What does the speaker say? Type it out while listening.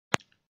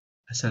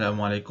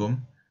Assalamualaikum.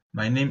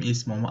 My name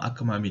is Muhammad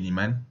Akmal bin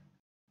Iman.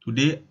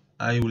 Today,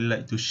 I would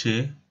like to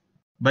share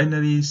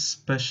Binary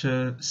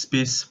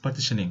Space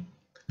Partitioning,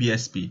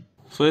 BSP.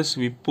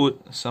 First, we put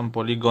some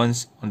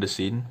polygons on the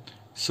scene.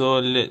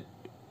 So,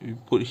 we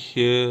put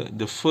here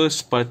the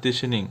first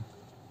partitioning,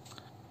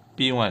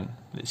 P1,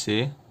 let's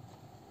say.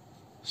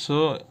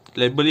 So,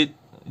 label it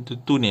into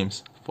two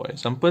names. For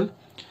example,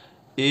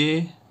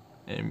 A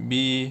and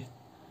B,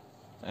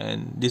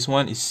 and this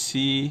one is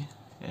C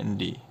and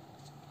D.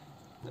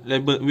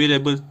 We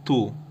label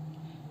two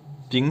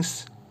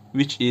things,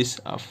 which is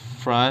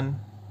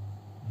front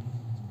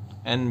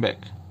and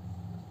back.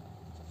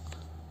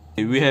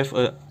 We have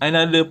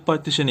another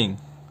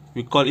partitioning.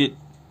 We call it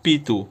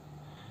P2.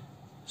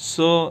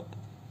 So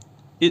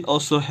it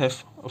also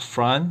have a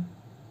front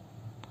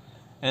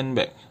and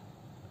back.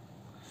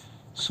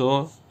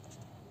 So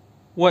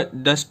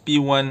what does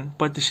P1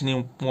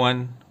 partitioning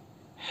 1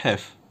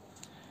 have?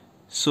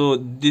 So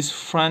this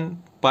front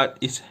part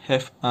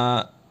have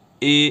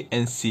A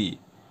and C,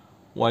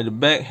 while the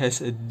back has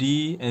a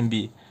D and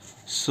B.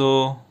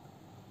 So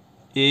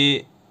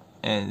A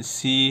and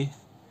C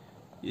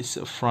is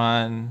a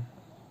front,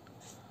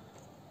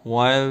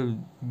 while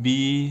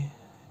B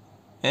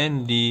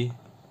and D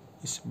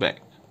is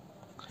back.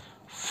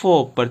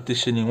 For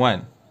partitioning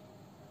 1,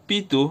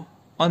 P2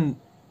 on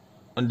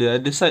the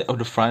other side of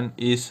the front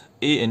is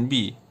A and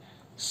B.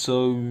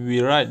 So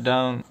we write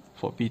down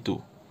for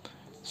P2.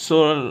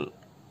 So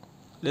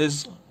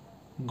let's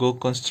go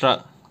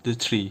construct the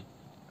tree.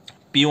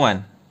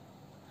 P1,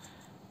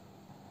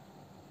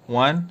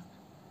 1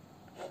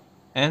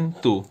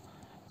 and 2,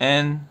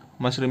 and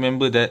must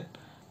remember that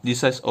this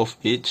size of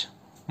each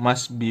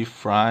must be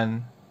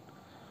front,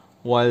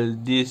 while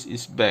this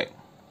is back.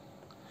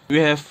 We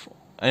have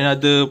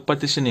another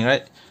partitioning,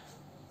 right?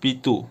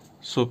 P2.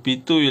 So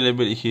P2 we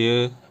label it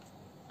here,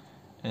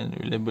 and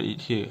we label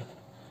it here.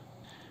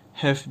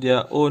 Have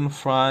their own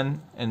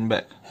front and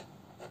back.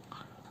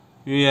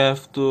 We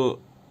have to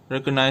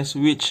recognize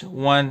which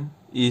one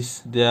is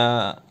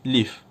their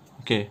leaf.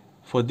 Okay,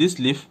 for this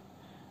leaf,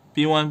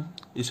 P1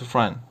 is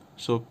front.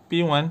 So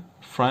P1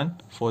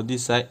 front for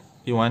this side,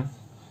 P1,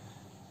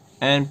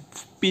 and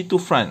P2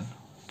 front,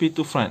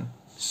 P2 front.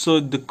 So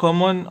the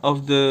common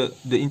of the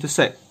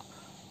intersect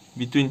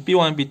between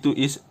P1 and P2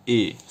 is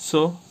A.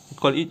 So we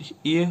call it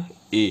here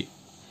A.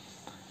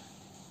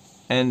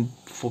 And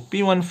for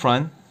P1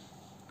 front,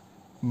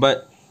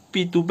 but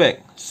P2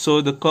 back.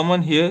 So the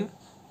common here,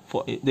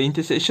 for the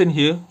intersection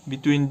here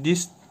between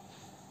this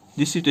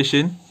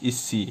situation is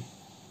C.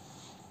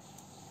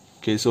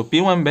 Okay, so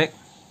P1 back,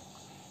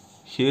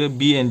 here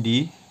B and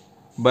D,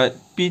 but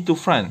P2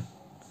 front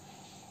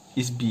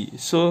is B.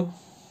 So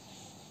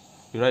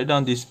we write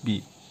down this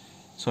B.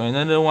 So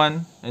another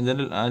one, and the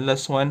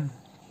last one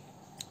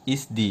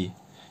is D,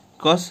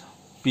 because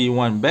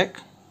P1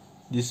 back,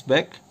 this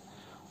back,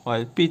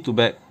 while P2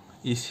 back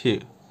is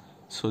here.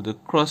 So the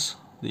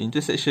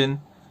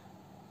intersection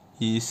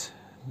is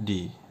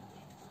D.